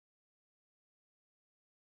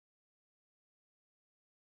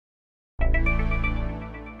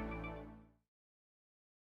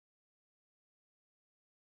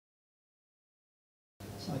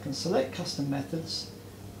So I can select custom methods,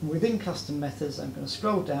 and within custom methods I'm going to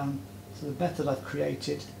scroll down to the method I've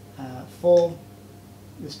created for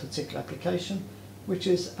this particular application, which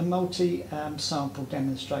is a multi-sample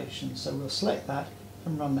demonstration. So we'll select that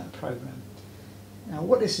and run that program. Now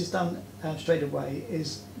what this has done straight away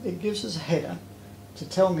is it gives us a header to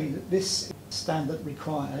tell me that this standard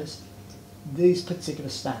requires these particular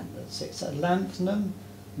standards. It's a lanthanum,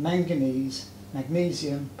 manganese,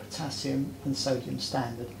 magnesium, potassium and sodium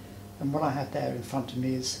standard, and what I have there in front of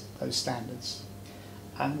me is those standards.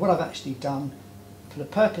 And what I've actually done for the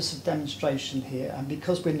purpose of demonstration here, and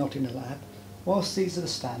because we're not in a lab, whilst these are the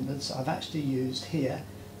standards, I've actually used here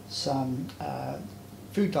some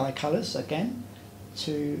food dye colours again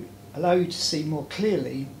to allow you to see more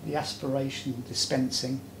clearly the aspiration and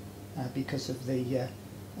dispensing because of the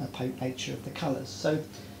potent nature of the colours. So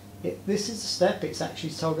this is a step. It's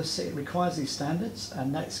actually told us it requires these standards,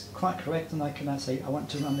 and that's quite correct, and I can now say I want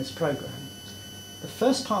to run this program. The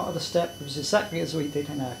first part of the step was exactly as we did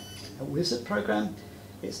in a wizard program.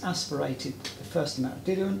 It's aspirated the first amount of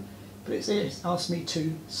diluent, but it's asked me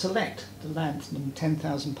to select the lanthanum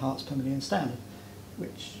 10,000 parts per million standard,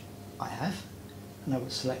 which I have, and I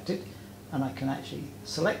was selected, and I can actually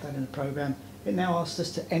select that in the program. It now asks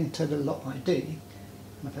us to enter the lot ID,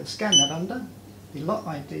 and if I scan that under, the lot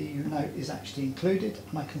ID, you note, is actually included,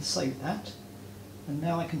 and I can save that. And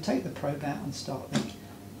now I can take the probe out and start the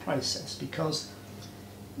process, because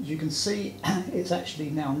you can see it's actually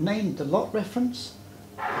now named the lot reference.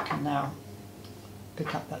 I can now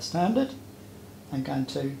pick up that standard. I'm going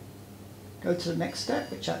to go to the next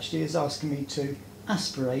step, which actually is asking me to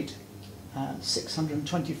aspirate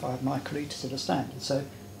 625 microliters of the standard. So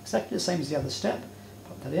exactly the same as the other step.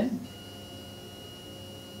 Pop that in.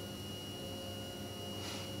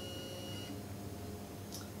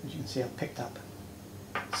 As you can see, I've picked up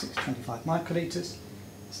 625 microliters.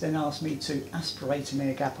 It's then asked me to aspirate a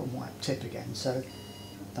mere gap and wipe tip again. So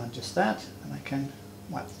I've done just that, and I can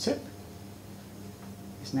wipe the tip.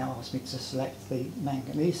 It's now asked me to select the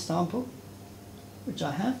manganese sample, which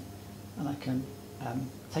I have, and I can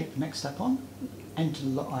take the next step on, enter the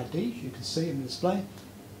lot ID, as you can see in the display,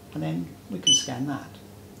 and then we can scan that.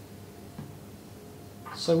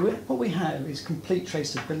 So what we have is complete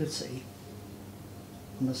traceability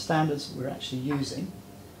on the standards we're actually using.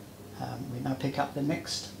 We now pick up the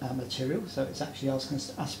next material, so it's actually asking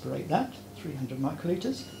us to aspirate that, 300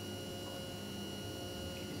 microliters.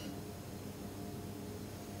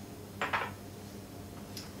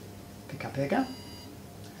 Pick up air gap,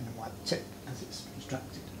 and then wipe the tip as it's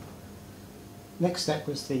instructed. Next step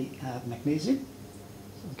was the magnesium,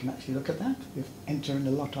 so we can actually look at that with entering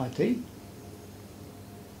the lot ID.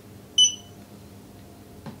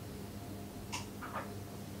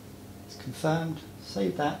 It's confirmed,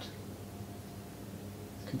 save that,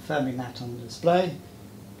 confirming that on the display,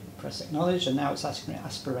 press acknowledge, and now it's asking me to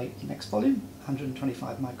aspirate the next volume,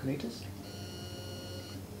 125 microliters.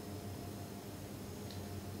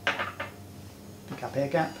 Pick up air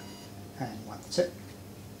gap and wipe the tip.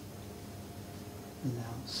 And now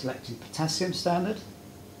selecting potassium standard,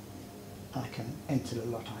 I can enter the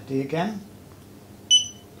lot ID again.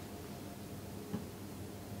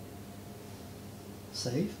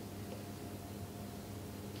 Save.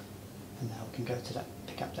 And now we can go to that,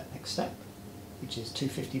 pick up that next step, which is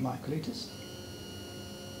 250 microliters.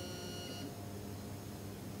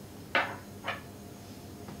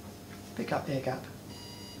 Pick up air gap,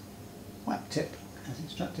 wipe tip as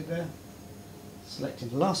instructed there, selecting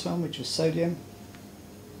the last one, which was sodium,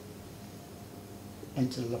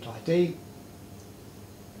 enter the lot ID,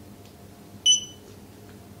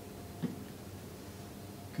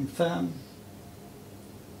 confirm,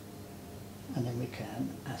 and then we can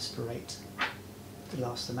aspirate the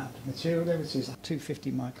last amount of material there, which is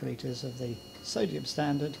 250 microliters of the sodium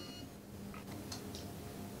standard.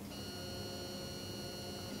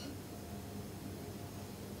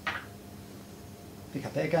 Pick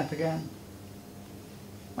up air gap again,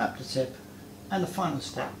 wipe the tip, and the final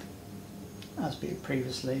step, as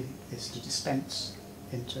previously, is to dispense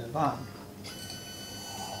into a vial.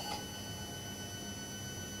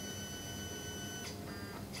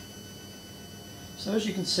 So as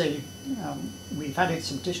you can see, we've added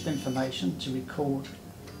some additional information to record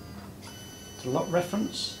the lot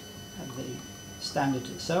reference and the standard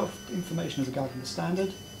itself, information regarding the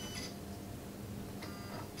standard,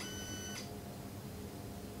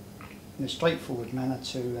 in a straightforward manner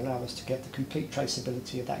to allow us to get the complete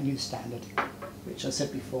traceability of that new standard, which I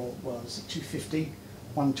said before was 250,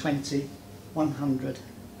 120, 100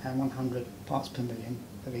 and 100 parts per million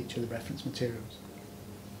of each of the reference materials.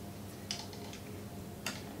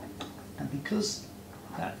 And because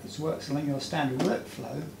that it works along your standard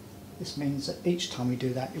workflow, this means that each time we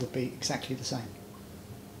do that it will be exactly the same.